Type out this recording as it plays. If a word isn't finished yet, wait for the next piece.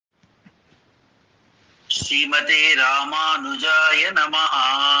ஸ்ரீமதே ராமானுஜாய நமஹ.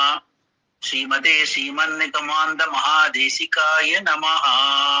 ஸ்ரீமதே ஸ்ரீமன்னிகமாந்த மகாதேசிகாய நமஹ.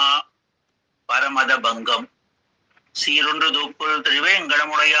 பரமதபங்கம். சீரொன்று தூப்புல்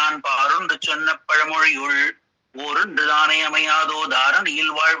திருவேங்கடமுடையான் பாரொன்று சொன்ன பழமொழியுள் ஓரொன்று தானே அமையாதோ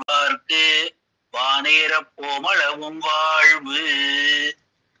தாரணியில் வாழ்வார்க்கு வானேரப் போமளவும் வாழ்வு.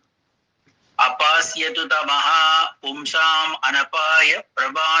 அபாஸ்யது தமஹா பும்சாம் அனபாய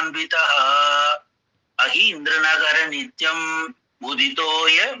பிரபான்விதஹ அஹீந்திரநகர நித்யம்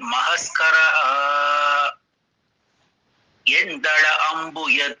உதிதோய மகஸ்கரஹ. எண்தள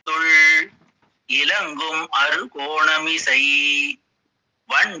அம்புயத்துள் இலங்கும் அருகோணமிசை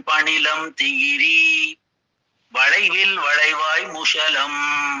வண்பணிலம் திகிரி வளைவில் வளைவாய் முஷலம்.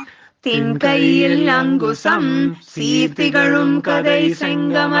 தின்கையில் அங்குசம் சீர்த்திகழும் கதை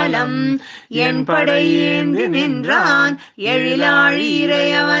செங்கமலம் என் படை ஏந்தி நின்றான் எழிலாழி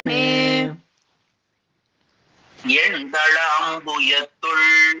இறையவனே. எண்தள அம்புயத்துள்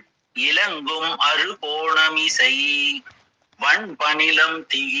இலங்கும் அருகோணமிசை வண்பணிலம்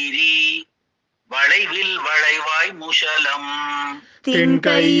திகிரி வளைவில் வளைவாய் முஷலம்.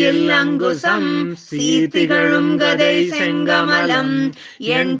 தின்கையில் அங்குசம் சீர்த்திகழும் கதை செங்கமலம்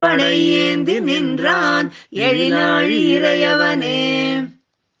என் படை ஏந்தி நின்றான் எழிலாழி இறையவனே.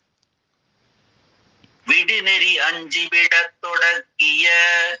 விடுநெறி அஞ்சி விடத் தொடக்கிய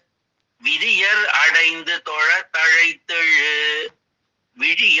விதியர் அடைந்து தொழத் தழைத்தெழு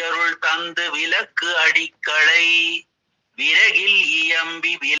விழியருள் தந்து விலக்கு அடிக்களை விறகில்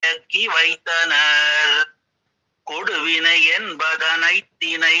இயம்பி விலக்கி வைத்தனர். கொடுவினை என்பதனை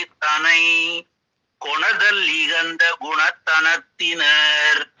தினை தனை கொணர்தல் இகந்த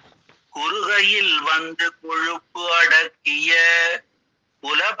குணத்தனத்தினர் குறுகையில் வந்து கொழுப்பு அடக்கிய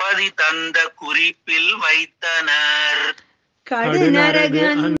குலபதி தந்த குறிப்பில் வைத்தனர். கடுநரகு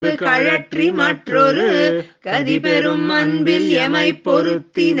அன்பு கழற்றி மற்றொரு கதி பெறும் அன்பில் எமை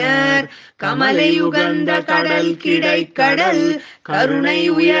பொருத்தினர். கமலை உகந்த கடல் கிடைக்கடல் கருணை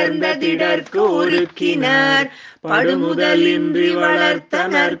உயர்ந்த திடற்கு ஒருக்கினர். படுமுதலின்றி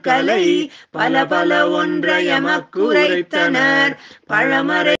வளர்த்தனர் கலை பல பல ஒன்ற எமக்குரைத்தனர்.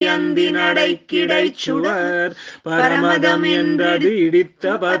 பழமறை அந்தி நடை கிடைச்சுவர் பரமதம் என்றது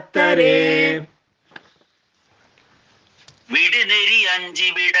இடித்த பத்தரே. விடுநெறி அஞ்சி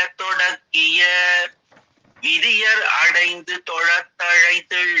விடத் தொடக்கிய விதியர் அடைந்து தொழத்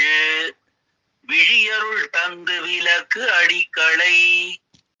தழைத்தெழு விழியருள் தந்து விலக்கு அடிக்களை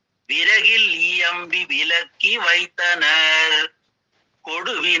விறகில் இயம்பி விலக்கி வைத்தனர்.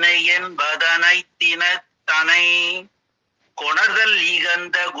 கொடுவினை என்பதனை தினத்தனை கொணர்தல்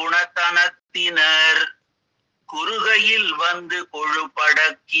இகந்த குணத்தனத்தினர் குறுகையில் வந்து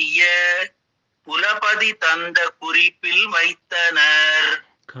கொழுப்படக்கிய குலபதி தந்த குறிப்பில் வைத்தனர்.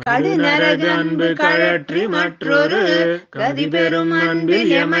 கடுநரகு அன்பு கழற்றி மற்றொரு கதி பெறும்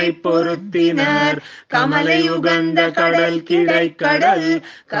அன்பில் எமை பொருத்தினர். கமலை உகந்த கடல் கிடைக்கடல்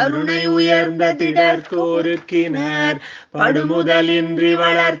கருணை உயர்ந்த திடற்கு ஒருக்கினர். படுமுதலின்றி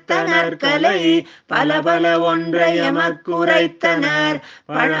வளர்த்தனர் கலை பல பல ஒன்ற எமக்குரைத்தனர்.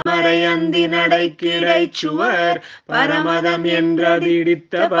 பழமறை அந்தி நடை கிடைச்சுவர் பரமதம் என்றது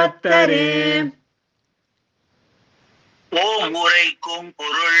இடித்த பத்தரே. ஓம் உரைக்கும்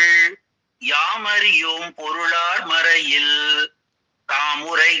பொருள் யாமறியோம் பொருளார் மறையில்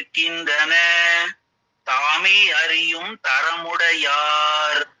தாமுரைக்கின்றன தாமே அறியும்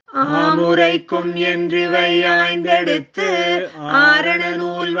தரமுடையார். ஆமுரைக்கும் என்றிவை ஆய்ந்தெடுத்து ஆரண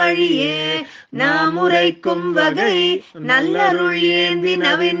நூல் வழியே நாமுரைக்கும் வகை நல்லருள் ஏந்தி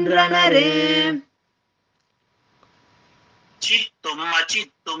நவின்றனரே. சித்தும்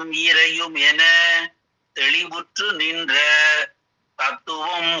அச்சித்தும் இறையும் என தெளிவுற்று நின்ற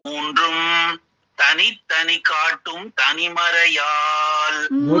தத்துவம் மூன்றும் தனித்தனி காட்டும் தனிமறையால்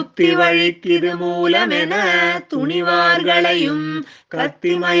முத்தி வழிக்கிது மூலமென துணிவார்களையும்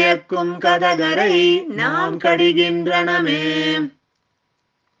கத்தி மயக்கும் கதகரை நாம் கடிகின்றனமே.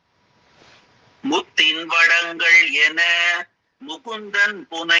 முத்தின் வடங்கள் என முகுந்தன்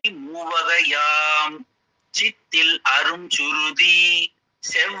புனை மூவகையாம் சித்தில் அரும் சுருதி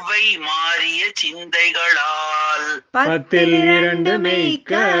செவ்வை மாறிய சிந்தைகளால் பத்தில் இரண்டு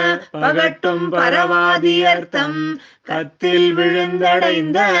மெய்க்க பகட்டும் பரவாதியர்த்தம் கத்தில்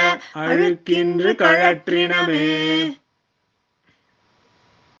விழுந்தடைந்த அழுக்கின்று கழற்றினமே.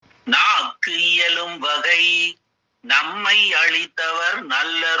 நாக்கு இயலும் வகை நம்மை அளித்தவர்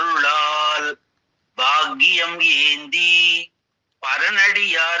நல்லருளால் பாக்கியம் ஏந்தி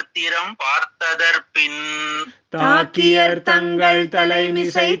பரனடியார் திறம் பார்த்ததற்பின் தாக்கியர் தங்கள்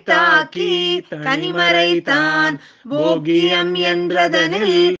தலைமிசை தாக்கி தனிமறைதான் போகியம்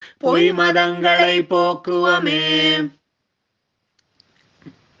என்றதனில் பொய்மதங்களை போக்குவமே.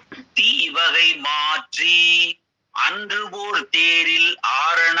 தீவகை மாற்றி அன்று போர் தேரில்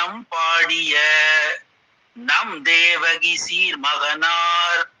ஆரணம் பாடிய நம் தேவகி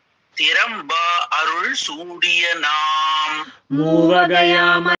சீர்மகனார் திறம்பா அருள் சூடிய நாம்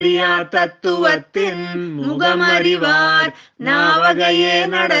மூவகையாமறியா தத்துவத்தின் முகமறிவார் நாவகையே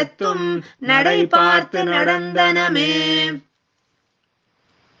நடத்தும் நடை பார்த்து நடந்தனமே.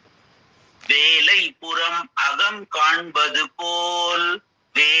 வேலை புறம் அகம் காண்பது போல்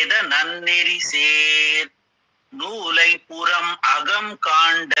வேத நன்னெறி சேர் நூலை புறம் அகம்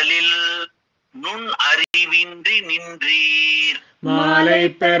காண்டலில் நுண் அறிவின்றி நின்றீர். மாலை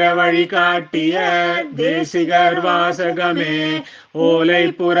பெற வழி காட்டிய தேசிகர் வாசகமே ஓலை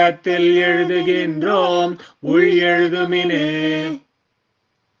புறத்தில் எழுதுகின்றோம் உள் எழுதுமினே.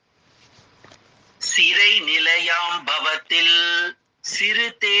 சிறை நிலையாம் பவத்தில்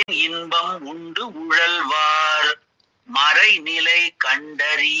சிறுதேன் இன்பம் உண்டு உழல்வார் மறைநிலை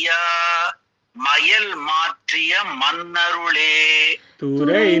கண்டறியா மயல் மாற்றிய மன்னருளே.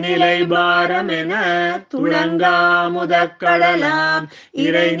 துறை நிலை பாரம் என துளங்காமுதக்கடலாம்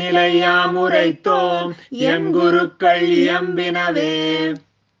இறைநிலையாம் உரைத்தோம் எம் குருக்கள் இயம்பினவே.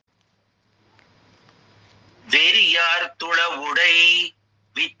 வெறியார் துளவுடை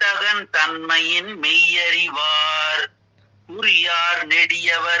வித்தகன் தன்மையின் மெய்யறிவார் குறியார்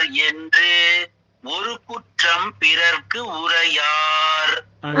நெடியவர் என்று ஒரு குற்றம் பிறர்க்கு உரையார்.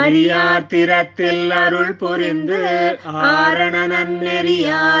 அறியார் திறத்தில் அருள் புரிந்து ஆரண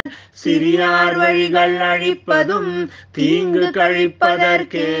நன்னெறியார் சிறியார் வழிகள் அழிப்பதும் தீங்கு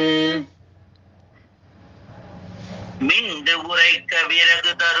கழிப்பதற்கே. மிண்டு உரைக்க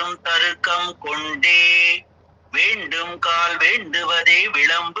விறகு தரும் தருக்கம் கொண்டே வேண்டும் கால் வேண்டுவதே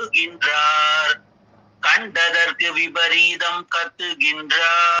விளம்புகின்றார் கண்டதற்கு விபரீதம்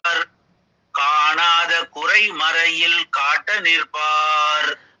கத்துகின்றார் காணாத குறை மறையில் காட்ட நிற்பார்.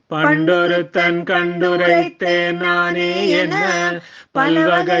 பண்டொருத்தன் கண்டுரைத்தேன் நானே என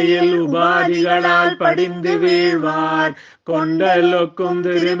பல்வகையில் உபாதிகளால் படிந்து வீழ்வார் கொண்டலொக்கும்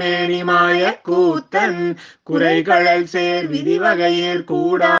திருமேனி மாய கூத்தன் குறைகளல் சேர் விதிவகையிற்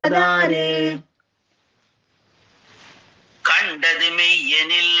கூடாதாரே. கண்டது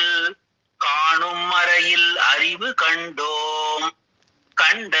மெய்யெனில் காணும் மறையில் அறிவு கண்டோம்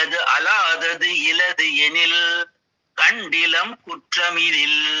கண்டது அலாதது இலது எனில் கண்டிலம்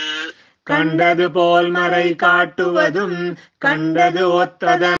குற்றமிதில். கண்டது போல் மறை காட்டுவதும் கண்டது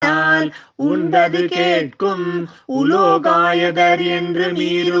ஒத்ததனால் உண்டது கேட்கும் உலோகாயதர் என்று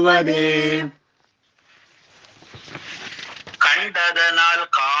மீறுவதே. கண்டதனால்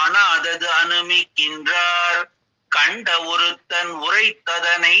காணாதது அனுமிக்கின்றார் கண்ட ஒருத்தன்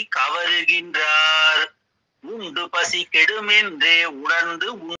உரைத்ததனை கவருகின்றார் உண்டு பசி கெடுமென்றே உணர்ந்து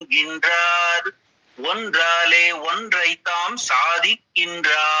உண்கின்றார் ஒன்றாலே ஒன்றை தாம்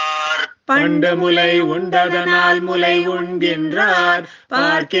சாதிக்கின்றார். பண்டு முலை உண்டதனால் முலை உண்கின்றார்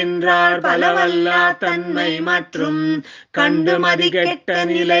பார்க்கின்றார் பலவல்லா தன்மை மற்றும் கண்டு மதி கெட்ட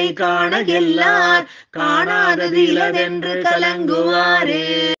நிலை காண எல்லார் காணாதது இலதென்று கலங்குவாரே.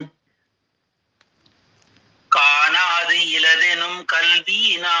 காணாது இலதெனும்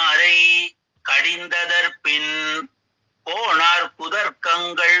கல்வியினாரை கடிந்ததற்பின் போனார்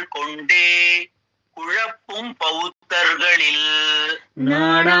புதர்க்கங்கள் கொண்டே குழப்பும் பௌத்தர்களில்.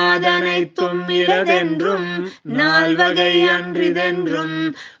 நாணாதனைத்தும் இலதென்றும் நால்வகை அன்றிதென்றும்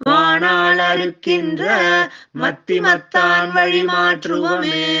வாணாள் அறுக்கின்ற மத்திமத்தான் வழி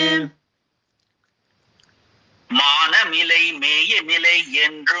மாற்றுவமே. மானமிலை மேயமிலை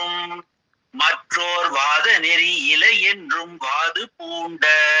என்றும் மற்றோர் வாத நெறி இலை என்றும் வாது பூண்ட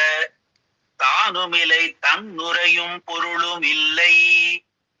தானுமிலை தன்னுரையும் பொருளும் இல்லை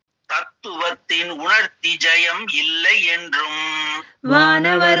தத்துவத்தின் உணர்த்தி ஜயம் இல்லை என்றும்.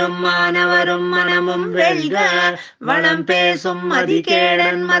 வானவரும் மானவரும் மனமும் வெல்க வளம் பேசும்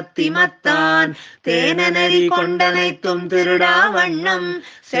மதிகேடன் மத்திமத்தான் தேனநெறி கொண்டனைத்தும் திருடா வண்ணம்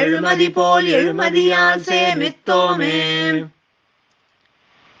செழுமதி போல் எழுமதியால் சேமித்தோமே.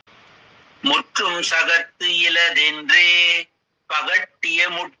 முற்றும் சகத்து இலதென்றே பகட்டிய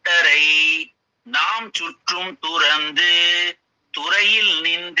முட்டரை நாம் சுற்றும் துறந்து துறையில்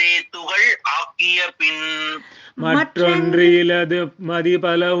நின்றே துகள் ஆக்கிய பின் மற்றொன்று இலது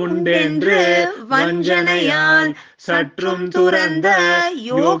மதிபல உண்டென்று வஞ்சனையால் சற்றும் துறந்த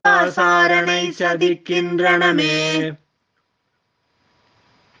யோகாசாரனை சதிக்கின்றனமே.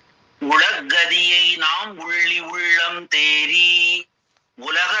 உலகதியை நாம் உள்ளி உள்ளம் தேறி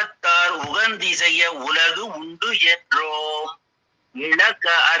உலகத்தார் உகந்திசைய உலகு உண்டு என்றோம். இழக்க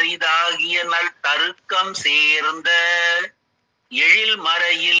அரிதாகிய நல் தருக்கம் சேர்ந்த எழில்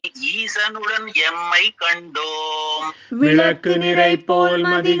மறையில் ஈசனுடன் எம்மை கண்டோம். விளக்கு நிறை போல்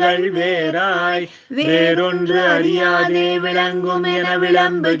மதிகள் வேறாய் வேறொன்று அறியாதே விளங்கும் என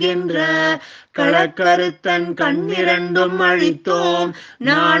விளம்புகின்ற களக்கருத்தன் கண்ணிரண்டும் அழித்தோம்.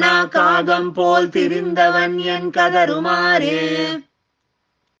 நானா காகம் போல் திரிந்தவன் என் கதருமாறே.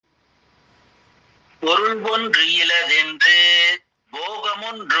 பொருள் ஒன்று இலதென்று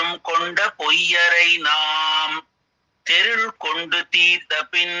போகமொன்றும் கொண்ட பொய்யரை நாம் தெருள் கொண்டு தீர்த்த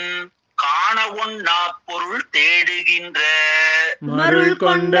பின் காண ஒண்ணா பொருள் தேடுகின்ற மருள்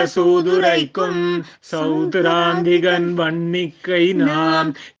கொண்ட சூதுரைக்கும் சௌத்ராந்திகன் வன்னிக்கை நாம்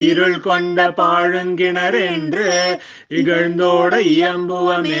இருள் கொண்ட பாழுங்கிணர் என்று இகழ்ந்தோட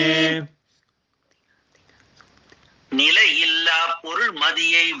இயம்புவமே. நிலையில்லா பொருள்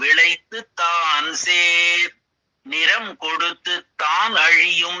மதியை விளைத்து தான் சேர் நிறம் கொடுத்து தான்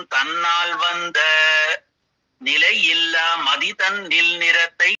அழியும் தன்னால் வந்த நிலையில்லா மதி தன்னில்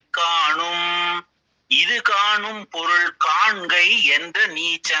நிறத்தை காணும் இது காணும் பொருள் காண்கை என்ற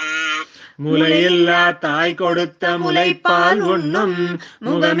நீச்சன். முலையில்லா தாய் கொடுத்த முலைப்பால் உண்ணும்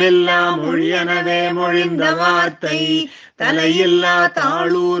முகமில்லா மொழியனவே மொழிந்த வார்த்தை தலையில்லா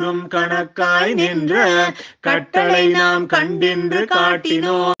தாளூரும் கணக்காய் நின்ற கட்டளை நாம் கண்டின்று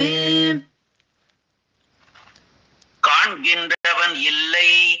காட்டினோமே. காண்கின்றவன் இல்லை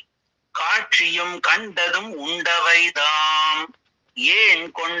காட்சியும் கண்டதும் உண்டவைதாம் ஏன்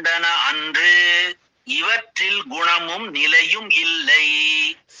கொண்டன அன்று இவற்றில் குணமும் நிலையும் இல்லை.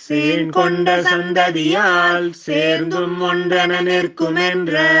 சேன் கொண்ட சந்ததியால் சேர்ந்தும் ஒன்றென நிற்கும்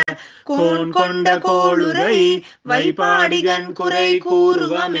என்ற கோன் கொண்ட கோளுரை வைபாடிகன் குறை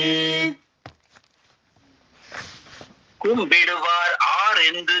கூறுவமே. கும்பிடுவார் ஆர்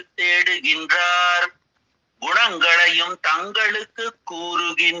என்று தேடுகின்றார் குணங்களையும் தங்களுக்கு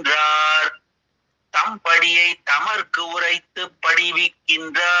கூறுகின்றார் தம்படியை தமர்க்கு உரைத்து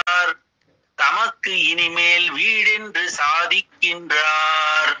படிவிக்கின்றார் தமக்கு இனிமேல் வீடென்று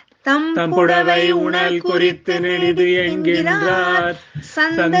சாதிக்கின்றார். தம்புடவை உணல் குறித்து நெளிது என்கின்றார்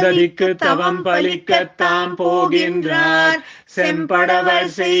சந்ததிக்கு தவம் பலிக்க தாம் போகின்றார்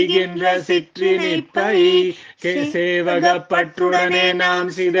செம்படவர் செய்கின்ற சிற்றினிப்பை சேவகப்பற்றுடனே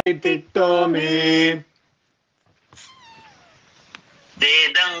நாம் சிதைத்திட்டோமே.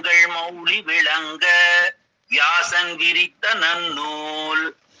 வேதங்கள் மௌலி விளங்க வியாசன் விரித்த நன்னூல்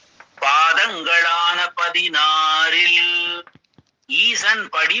பாதங்களான 16 ஈசன்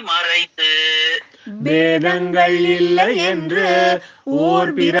படி மறைத்து வேதங்கள் இல்லை என்று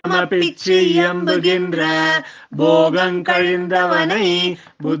ஓர் பிரம பிச்சு எம்புகின்ற போகங் கழிந்தவனை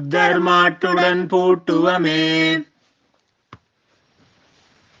புத்தர் மாட்டுடன் பூட்டுவமே.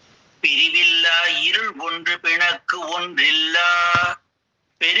 பிரிவில்லா இருள் ஒன்று பிணக்கு ஒன்றில்லா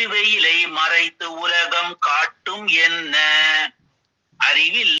பெருவெயிலை மறைத்து உலகம் காட்டும் என்ன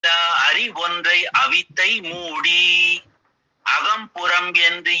அறிவில்லா அறிவொன்றை அவித்தை மூடி அகம்புறம்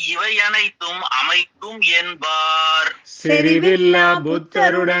என்று இவை அனைத்தும் அமைக்கும் என்பார். செறிவில்லா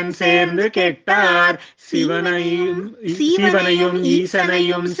புத்தருடன் சேர்ந்து கெட்டார் சிவனையும்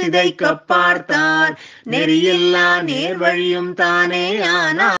ஈசனையும் சிதைக்க பார்த்தார் நெறியில்லா நேர்வழியும் தானே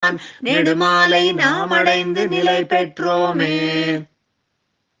ஆனான் நெடுமாலை நாம் அடைந்து நிலை பெற்றோமே.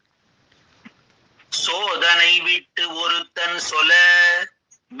 சோதனை விட்டு ஒருத்தன் சொல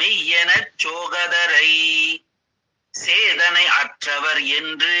மெய்யெனச் சோகதரை சேதனை அற்றவர்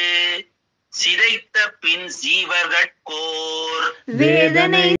என்று சிதைத்த பின் ஜீவர்கட்கோர்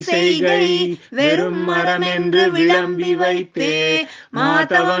வேதனை செய்கை வெறும் மரம் என்று விளம்பி வைத்தே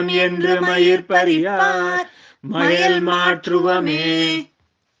மாதவம் என்று மயிர் பறியார் மயல் மாற்றுவமே.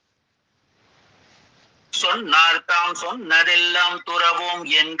 சொன்னார் தாம் சொன்னதெல்லாம் துறவோம்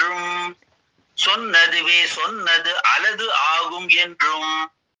என்றும் சொன்னதுவே சொன்னது அலது ஆகும் என்றும்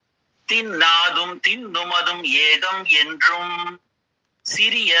தின்னாதும் தின்னுமதும் ஏகம் என்றும்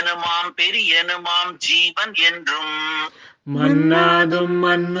சிறியனுமாம் பெரியனுமாம் ஜீவன் என்றும் மன்னாதும்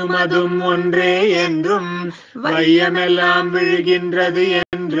மண்ணுமதும் ஒன்றே என்றும் வையமெல்லாம் விழுகின்றது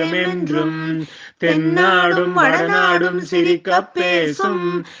என்றும் என்றும் தென்னாடும் வடநாடும் சிரிக்க பேசும்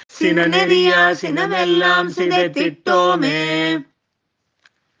சினநெறியா சினமெல்லாம் சிதைத்திட்டோமே.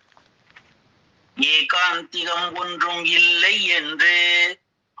 ஏகாந்திகம் ஒன்றும் இல்லை என்று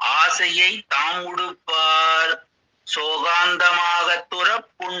ஆசையை தாம் உடுப்பார் சோகாந்தமாக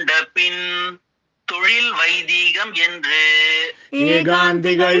துறப்புண்ட பின் தொழில் வைதீகம் என்று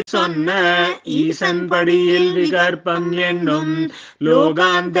ஏகாந்திகள் சொன்ன ஈசன் படியில் விகற்பம் என்னும்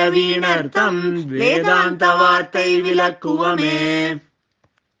லோகாந்த வீணர்த்தம் வேதாந்த வார்த்தை விளக்குவமே.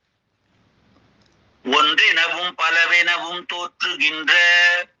 ஒன்றெனவும் பலவெனவும் தோற்றுகின்ற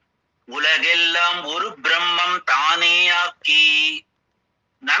உலகெல்லாம் ஒரு பிரம்மம் தானே ஆக்கி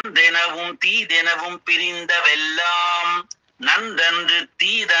நன்றெனவும் தீதெனவும் பிரிந்தவெல்லாம் நன்றன்று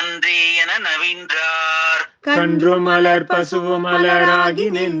தீதன்றே என நவின்றார். கன்று மலர் பசுவு மலராகி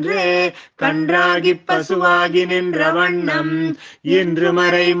நின்றே கன்றாகி பசுவாகி நின்ற வண்ணம் இன்று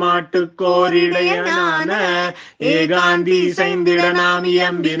மறை மாட்டுக்கோரிடையனான ஏகாந்தி செய்திட நாம்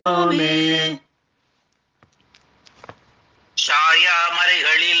இயம்பினோமே. சாயா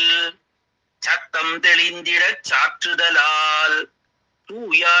மறைகளில் சத்தம் தெளிந்திடச் சாற்றுதலால்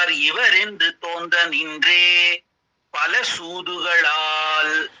தூயார் இவர் என்று தோன்ற நின்றே பல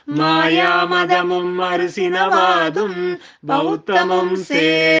சூதுகளால் மாயா மதமும் அரிசினவாதும் பௌத்தமும்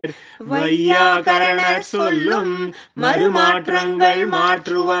சேர் வையாகரணர் சொல்லும் மறுமாற்றங்கள்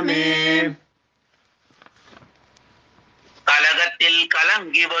மாற்றுவமே. கலகத்தில்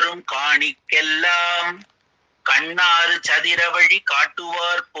கலங்கி வரும் காணிக்கெல்லாம் கண்ணாறு சதிர வழி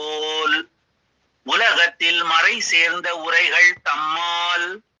காட்டுவார் போல் உலகத்தில் மறை சேர்ந்த உரைகள் தம்மால்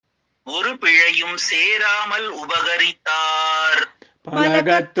ஒரு பிழையும் சேராமல் உபகரித்தார்.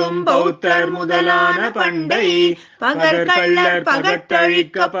 பலகத்தும் பௌத்தர் முதலான பண்டை பகற்கள்ளர்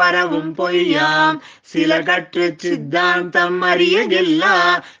பகட்டழிக்க பரவும் பொய்யாம் சில கற்று சித்தாந்தம் அறியகில்லா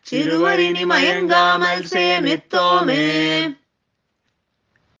சிறுவரினி மயங்காமல் சேமித்தோமே.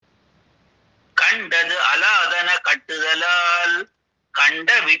 கண்டது அலாதன கட்டுதலால்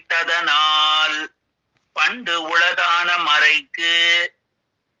கண்ட விட்டதனால் பண்டு உளதான மறைக்கு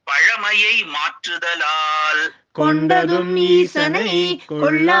பழமையை மாற்றுதலால் கொண்டதும் ஈசனை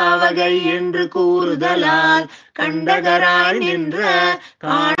கொள்ளாவகை என்று கூறுதலால் கண்டகராய் நின்ற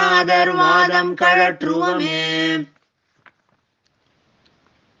காணாதர் வாதம் கழற்றுவமே.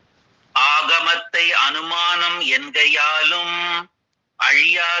 ஆகமத்தை அனுமானம் என்கையாலும்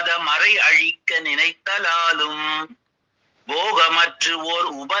அழியாத மறை அழிக்க நினைத்தலாலும் போகமற்று ஓர்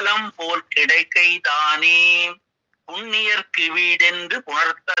உபலம் போல் கிடைக்கைதானே புண்ணியர்க்கு வீடென்று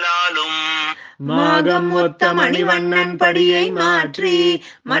புணர்த்தலாலும் மாகம் ஒத்த மணிவண்ணன் படியை மாற்றி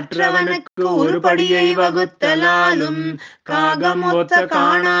மற்றவனுக்கு ஒரு படியை வகுத்தலாலும் காகம் ஒத்த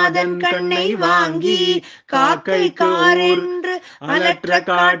காணாதன் கண்ணை வாங்கி காக்கை காரென்று அலற்ற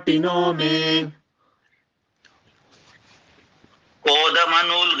காட்டினோமே. கோதம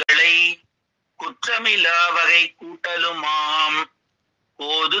நூல்களை குற்றமில்லா வகை கூட்டலுமாம்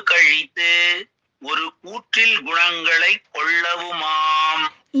கோது கழித்து ஒரு கூற்றில் குணங்களை கொள்ளவுமாம்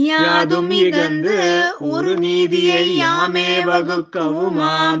யாதும் இகந்து ஒரு நீதியை யாமே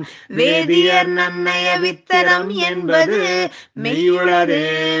வகுக்கவுமாம் வேதியர் நன்னய வித்தரம் என்பது மெய்யுளதே.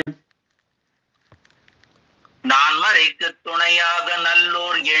 நான் மறைக்கு துணையாக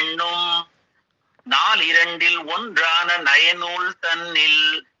நல்லோர் எண்ணும் நாலிரண்டில் ஒன்றான நயநூல் தன்னில்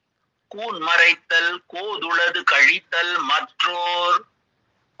கூன் மறைத்தல் கோதுளது கழித்தல் மற்றோர்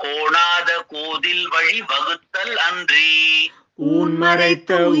கோணாத கோதில் வழி வகுத்தல் அன்றி ஊன்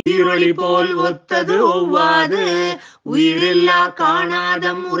மறைத்த உயிரொளி போல் ஒத்தது ஒவ்வாது உயிரில்லா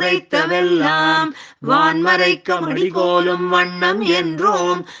காணாதம் உரைத்தவெல்லாம் வான்மறைக்க மடிகோலும் வண்ணம்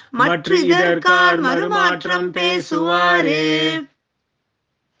என்றோம் மற்ற இதற்கார் மறுமாற்றம் பேசுவாரே.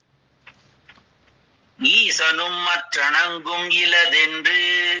 ஈசனும் மற்றணங்கும் இலதென்று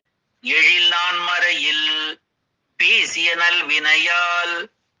எழில் நான் மறையில் பேசிய நல்வினையால்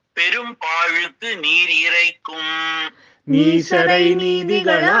பெரும் பாழுக்கு நீர் இறைக்கும் நீசரை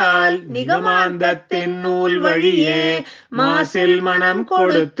நீதிகளால் நிகமாந்தத்தின் நூல் வழியே மாசில் மனம்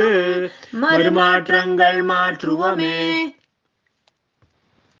கொடுத்து மறுமாற்றங்கள் மாற்றுவமே.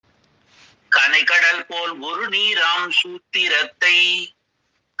 கனைக்கடல் போல் ஒரு நீராம் சூத்திரத்தை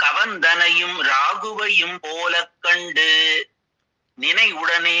கவந்தனையும் ராகுவையும் போல கண்டு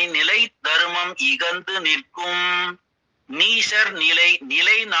நினைவுடனே நிலை தருமம் இகந்து நிற்கும் நீசர்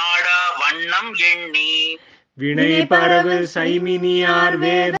நிலை நாடா வண்ணம் எண்ணி வினை பரவு சைமினியார்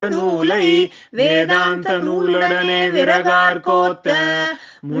வேத நூலை வேதாந்த நூலுடனே விரகார் கோத்த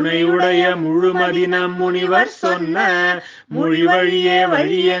முனையுடைய முழுமதினம் முனிவர் சொன்ன மொழி வழியே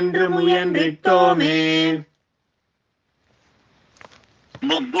வழி என்று முயன்றிட்டோமே.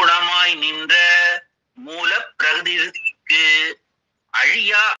 முக்குணமாய் நின்ற மூல பிரகிருதிக்கு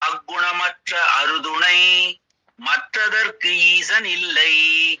அழியா அக்குணமற்ற அருதுணை மற்றதற்கு ஈசன் இல்லை.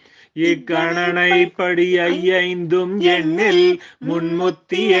 இக்கணனை படி ஐந்தும் எண்ணில்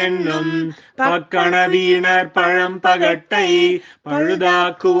முன்முத்தி என்னும் பக்கண வீணர் பழம் பகட்டை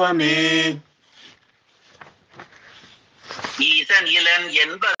பழுதாக்குவமே. ஈசன் இளன்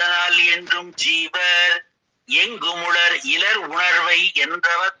என்பதனால் என்றும் ஜீவர் எங்குமுளர் இலர் உணர்வை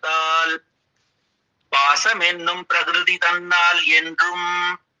என்றவத்தால் பாசம் என்னும் பிரகிருதி தன்னால் என்றும்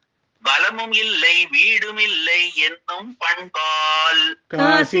பலமும் இல்லை வீடும் இல்லை என்னும் பண்பால்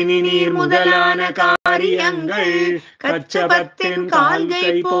காசினி நீர் முதலான காரியங்கள் கச்சபத்தின்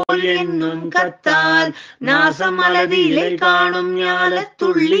கால்கை போல் என்னும் கத்தால் நாசம் மலதி இலை காணும்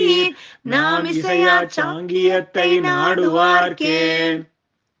ஞாலத்துள்ளீர் நாம் இசையா சாங்கியத்தை நாடுவார்க்கே.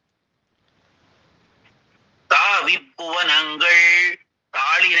 தாவிப்புவனங்கள்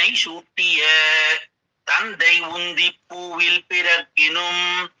தாளினை சூட்டிய தந்தை உந்தி பூவில் பிறக்கினும்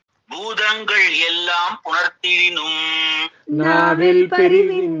பூதங்கள் எல்லாம் புணர்த்திடினும் நாவில்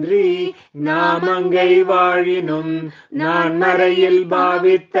பெரிவின்றி நாமங்கை வாழினும் நான் மறையில்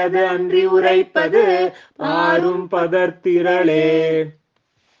பாவித்தது அன்றி உரைப்பது பாரும் பதர்த்திரளே.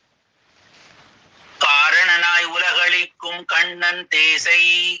 காரணனாய் உலகளிக்கும் கண்ணன் தேசை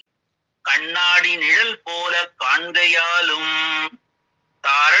கண்ணாடி நிழல் போல காண்கையாலும்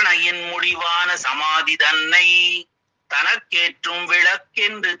தாரணையின் முடிவான சமாதி தன்னை தனக்கேற்றும்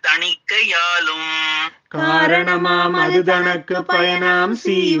விளக்கென்று தணிக்கையாலும் காரணமாம் அது தனக்கு பயனாம்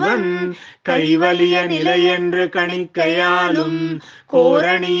சீவன் கைவலிய நிலை என்று கணிக்கையாலும்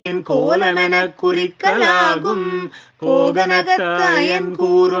கோரணியின் கோலமென குறிக்கலாகும் கோகனகத்தாயன்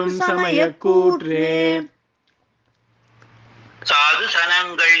கூறும் சமய கூற்றே. சாது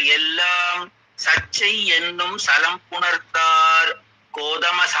சனங்கள் எல்லாம் சர்ச்சை என்னும் சலம் புணர்த்தார்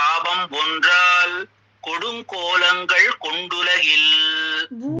கோதம சாபம் ஒன்றால் கொடுங்கோலங்கள் கொண்டுலகில்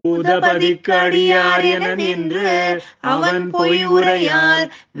பூதபதிக்கு அடியார் என நின்று அவன் பொய் உரையால்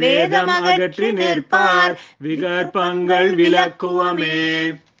வேதம் அகற்றி நிற்பார் விகற்பங்கள் விலக்குவமே.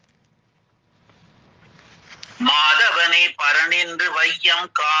 மாதவனை பரனின்று வையம்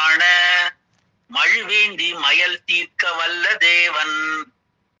காண மழுவேந்தி மயல் தீர்க்க வல்ல தேவன்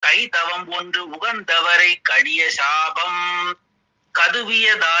கைதவம் ஒன்று உகந்தவரை கடிய சாபம்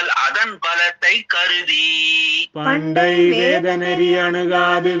கதுவியதால் அதன் பலத்தை கருதி பண்டை வேத நெறி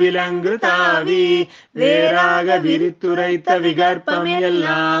அணுகாது விலங்கு தாவி வேறாக விரித்துரைத்த விகற்பம்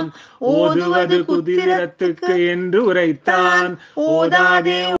எல்லாம் ஓதுவது குதிரத்துக்கு என்று உரைத்தான்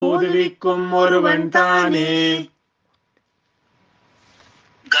ஓதாதே ஓதுவிக்கும் ஒருவன் தானே.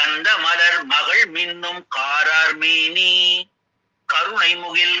 கந்த மலர் மகள் மின்னும் காரார் மேனி கருணை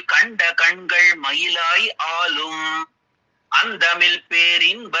முகில் கண்ட கண்கள் மயிலாய் ஆளும் அந்தமில்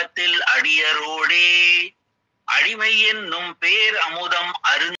பேரின்பத்தில் அடியரோடே அடிமை என்னும் பேர் அமுதம்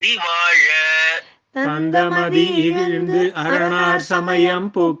அருந்தி வாழ தந்தமதி இகழ்ந்து அரணார் சமயம்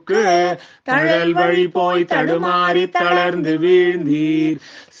புக்கு தழல் வழி போய் தடுமாறி தளர்ந்து வீழ்ந்தீர்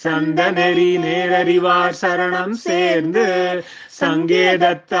சந்த நெறி நேரறிவார் சரணம் சேர்ந்து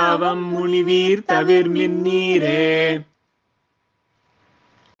சங்கேதத்தாவம் முனிவீர் தவிர் மின்னீரே.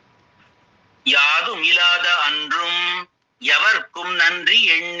 யாதும் இல்லாத அன்றும் எவர்க்கும் நன்றி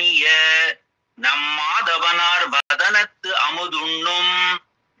எண்ணிய நம்மாதவனார் வதனத்து அமுதுண்ணும்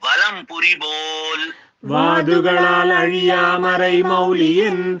வலம் புரிபோல் வாதுகளால் அழியாமறை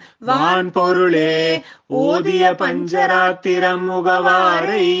மௌலியின் வான் பொருளே ஓதிய பஞ்சராத்திரம்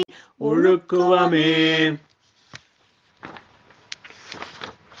முகவாரை ஒழுக்குவமே.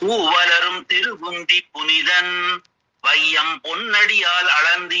 பூவலரும் திருகுந்தி புனிதன் வையம் பொன்னடியால்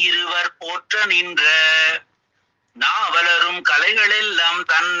அளந்து இருவர் போற்ற நின்ற நாவலரும் கலைகளெல்லாம்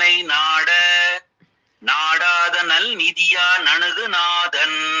தன்னை நாட நாடாத நல் நிதியா நணுகு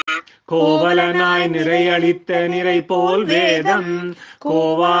நாதன் கோவலனாய் நிறையளித்த நிறை போல் வேதம்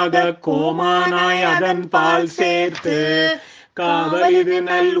கோவாக கோமானாய் அதன் பால் சேர்த்து காவலிது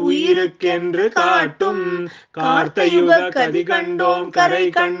நல் உயிருக்கென்று காட்டும் கார்த்தயுக கதி கண்டோம் கரை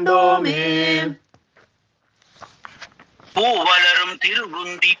கண்டோமே. பூவலரும்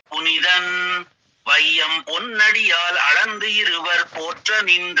திருகுந்தி புனிதன் வையம் பொன்னடியால் அளந்து இருவர் போற்ற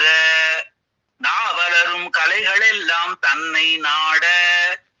நின்ற நாவலரும் கலைகளெல்லாம் தன்னை நாட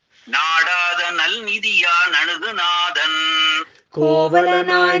நாடாத நல் நிதியா நணுகு நாதன்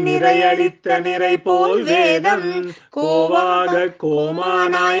கோவலனாய் நிறையளித்த நிறை போல் வேதம் கோவாக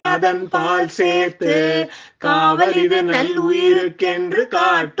கோமானாய் அதன் பால் சேர்த்து காவலிது நல் உயிருக்கென்று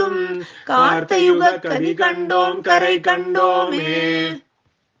காட்டும் கார்த்தயுக கதி கண்டோம் கரை கண்டோமே.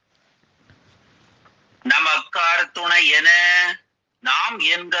 நமக்கார் துணை என நாம்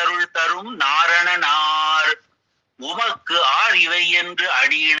என்கருள் தரும் நாரணனார் உமக்கு ஆர் இவை என்று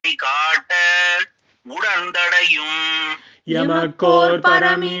அடியினை காட்ட உடந்தடையும் எமக்கோர்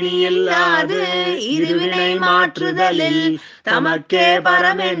பரமினி இல்லாது இருவினை மாற்றுதலில் தமக்கே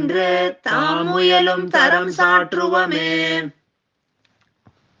பரமென்று தாமுயலும் தரம் சாற்றுவமே.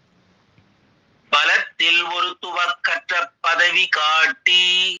 பள்ளத்தில் ஒரு துவக்கற்ற பதவி காட்டி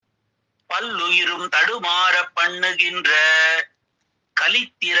பல்லுயிரும் தடுமாற பண்ணுகின்ற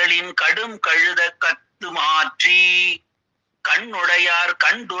கலித்திரளின் கடும் கழுத கத்து மாற்றி கண்ணுடையார்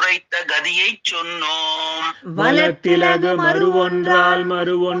கண்டுரைத்த கதியை சொன்னோம். வலத்திலது மறுவொன்றால்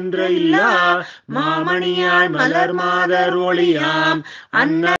மறுவொன்று இல்லா மாமணியாய் மலர் மாதர் ஒளியாம்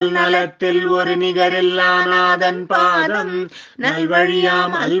அண்ணல் நலத்தில் ஒரு நிகரில்லா நாதன் பாதம்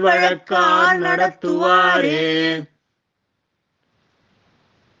நல்வழியாம் அல்வழக்கார் நடத்துவாரே.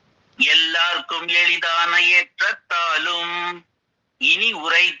 எல்லாருக்கும் எளிதான ஏற்றத்தாலும் இனி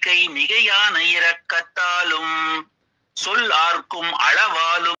உரைக்கை மிகையான இரக்கத்தாலும் சொல்லார்க்கும்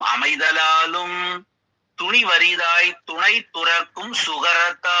அளவாலும் அமைதலாலும் துணிவரிதாய் துணை துறக்கும்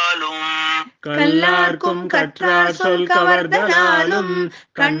சுகரத்தாலும் கல்லார்க்கும் கற்றார் சொல் கவர்தலாலும்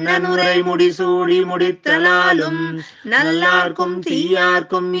கண்ணனுரை முடிசூடி முடித்தலாலும் நல்லார்க்கும்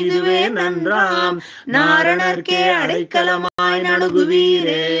தீயார்க்கும் இதுவே நன்றாம் நாரணர்க்கே அடைக்கலமாய்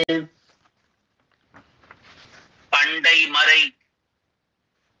நடுகுவீரே. பண்டை மறை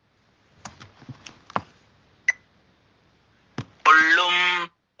கொள்ளும்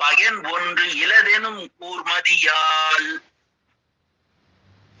பகன் ஒன்று இலதெனும் கூர்மதியால்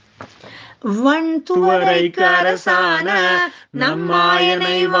வன்துவரைக்கு அரசான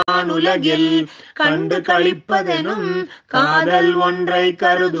நம்மாயனை வானுலகில் கண்டு களிப்பதெனும் காதல் ஒன்றை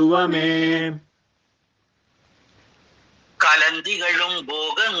கருதுவமே. கலந்திகளும்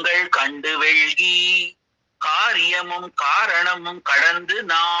போகங்கள் கண்டு வெள்கி காரியமும் காரணமும் கடந்து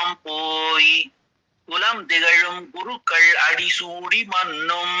நாம் போய் குலம் திகழும் குருக்கள் அடிசூடி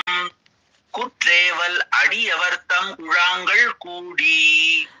மன்னும் குற்றேவல் அடியவர் தம் குழாங்கள் கூடி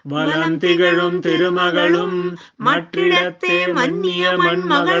வலம் திகழும் திருமகளும் மற்றிடத்தே மன்னிய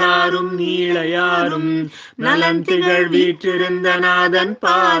மண்மகளாரும் நீளையாரும் நலம் திகழ் வீற்றிருந்த நாதன்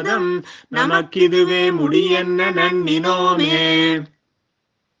பாதம் நமக்கிதுவே முடியென்ன நன்னினோமே.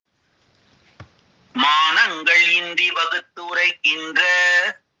 மானங்கள் இன்றி வகுத்துரைக்கின்ற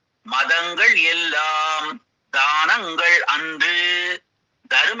மதங்கள் எல்லாம் தானங்கள் அன்று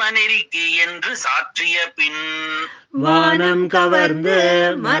தர்மநெறிக்கு என்று சாற்றிய பின் வானம் கவர்ந்து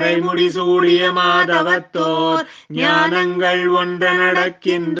மறைமுடி சூடிய மாதவத்தோர் ஞானங்கள் ஒன்ற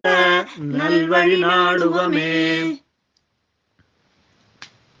நடக்கின்ற நல்வழி நாடுவமே.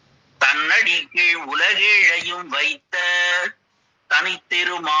 தன்னடிக்கு உலகேழையும் வைத்த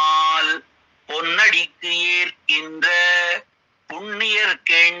தனித்திருமால் பொன்னடிக்கு ஏற்கின்ற புண்ணியர்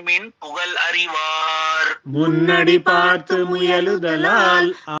கேண்மின் புகழ் அறிவார். முன்னடி பார்த்து முயலுதலால்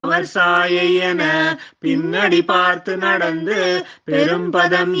அவர் சாயை என பின்னடி பார்த்து நடந்து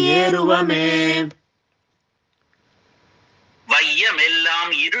பெரும்பதம் ஏறுவமே.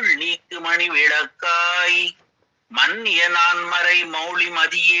 வையமெல்லாம் இருள் நீக்கு மணி விளக்காய் மன்னிய நான்மறை மௌளி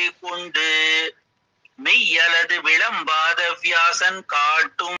மதியே கொண்டு மெய்யலது விளம்பாத வியாசன்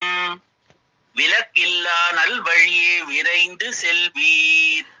காட்டும் விலக்கில்லா நல்வழியே விரைந்து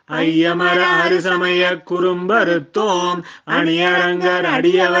செல்வீர். ஐயமர அருசமய குறும்பருத்தோம் அணியரங்கர்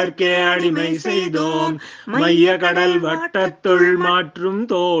அடியவர்க்கே அடிமை செய்தோம் மைய கடல் வட்டத்துள் மாற்றும்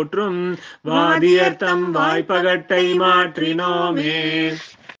தோற்றும் வாதியர்த்தம் வாய்ப்பகட்டை மாற்றினோமே.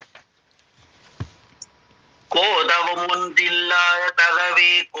 கோதவம் ஒன்றில்லாத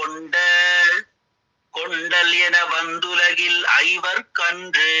தகவே கொண்ட கொண்டல் என வந்துலகில் ஐவர்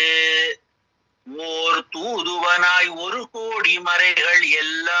கன்று ஓர் தூதுவனாய் ஒரு கோடி மறைகள்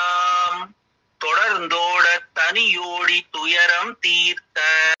எல்லாம் தொடர்ந்தோட தனியோடி துயரம் தீர்த்த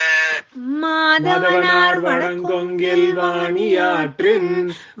மாதவனார் வடங்கொங்கில் வாணியாற்றின்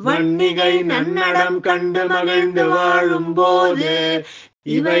வன்னிகை நன்னடம் கண்டு மகிழ்ந்து வாழும் போது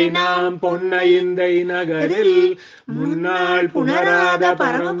இவை நாம் பொன்னையிந்தை நகரில் முன்னாள் புணராத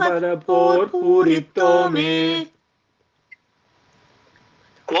பரமபத போர் பூரித்தோமே.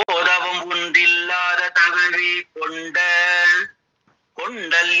 கோதவம் ஒன்றில்லாத தகவே கொண்ட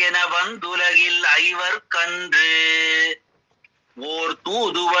கொண்டல் என வந்துலகில் ஐவர் கன்று ஓர்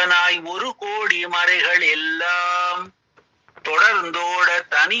தூதுவனாய் ஒரு கோடி மறைகள் எல்லாம் தொடர்ந்தோட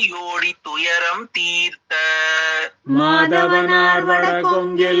தனியோடி துயரம் தீர்த்த மாதவனார்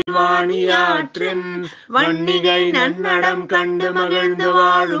வடகொங்கில் வாணியாற்றின் வன்னிகை நன்னடம் கண்டு மகிழ்ந்து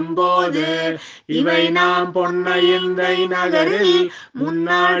வாழும் போது இவை நாம் பொன்னையிந்தை நகரில்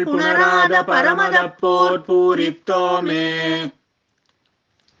முன்னாள் புணராத பரமத போர் பூரித்தோமே.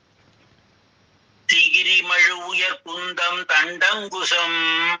 திகிரி மழு உயர் குந்தம் தண்டங்குசம்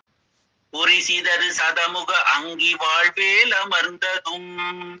புரிசிதரு சதமுக அங்கி வாழ்வேல் அமர்ந்ததும்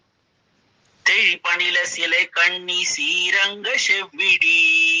தெழிபணில சிலை கண்ணி சீரங்க செவ்விடி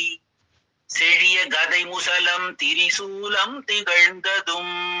செழிய கதை முசலம் திரிசூலம்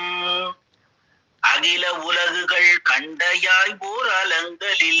திகழ்ந்ததும் அகில உலகுகள் கண்டையாய் போர்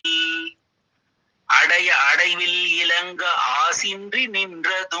அலங்களில் அடைய அடைவில் இலங்க ஆசின்றி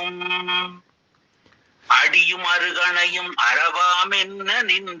நின்றதும் அடியும் அருகணையும் அறவாமென்ன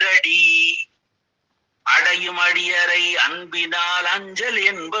நின்றடி அடையும் அடியரை அன்பினால் அஞ்சல்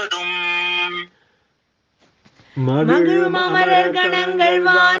என்பதும் மகிழும் அமரர் கணங்கள்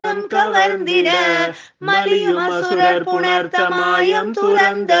வானம் கவர்ந்திட மலியும் அசுரர் புணர்த்த மாயம்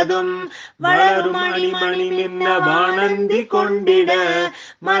துறந்ததும் வளரும் மணிமணி நின்ன வானந்தி கொண்டிட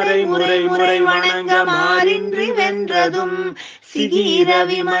மறைமுறை முறை வணங்க மாறின்றி வென்றதும்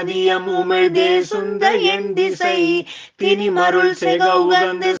சிகீரவி மதியம் உமிழ்தே சுந்த என் திசை திணிமருள் செக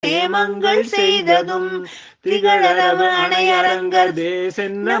உகந்து சேமங்கள் செய்ததும் திகழரவு அணையரங்கர்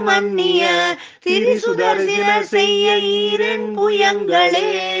தேசென்ன மன்னிய திரிசுதர்சினர் செய்ய ஈரென் புயங்களே.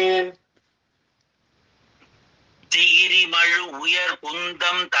 தீரிமழு உயர்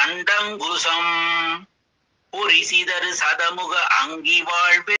குந்தம் தண்டங்குசம் பொரிசிதறு சதமுக அங்கி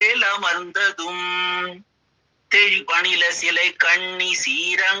வாழ்வேல் அமர்ந்ததும் தெழிபணில சிலை கண்ணி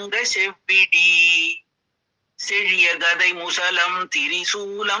சீரங்க செவ்விடி செழிய கதை முசலம்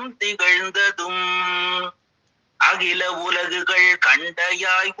திரிசூலம் திகழ்ந்ததும் அகில உலகுகள்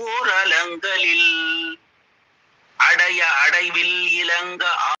கண்டையாய் போர் அலங்களில் அடைய அடைவில் இலங்க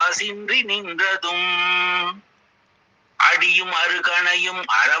ஆசின்றி நின்றதும் அடியும் அருகணையும்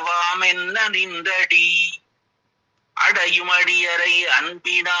அறவாமென்ன நின்றடி அடையும் அடியரை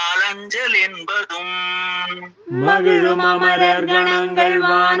அன்பினால் அஞ்சல் என்பதும் மகிழும் அமரர் கணங்கள்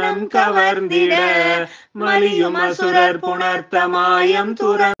வானம் கவர்ந்திட மலியும் அசுரர் புணர்த்த மாயம்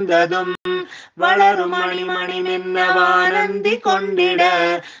துறந்ததும் வளரும் மணிமணி நின்ன வானந்தி கொண்டிட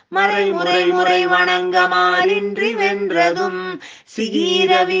மறைமுறை முறை வணங்க மாறின்றி வென்றதும்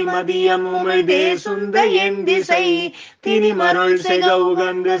சிகீரவி மதியம் உமிழ்தே சுந்த என் திசை திணிமருள் செக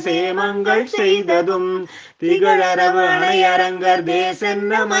உகந்து சேமங்கள் செய்ததும் திகழரவு அணையரங்கர்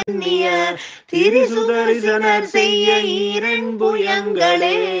தேசென்ன மன்னிய திரிசுதரிசனர் செய்ய ஈரென்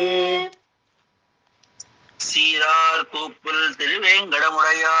புயங்களே. சீரார் கூப்புல்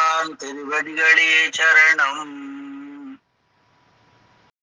திருவேங்கடமுடையான் திருவடிகளே சரணம்.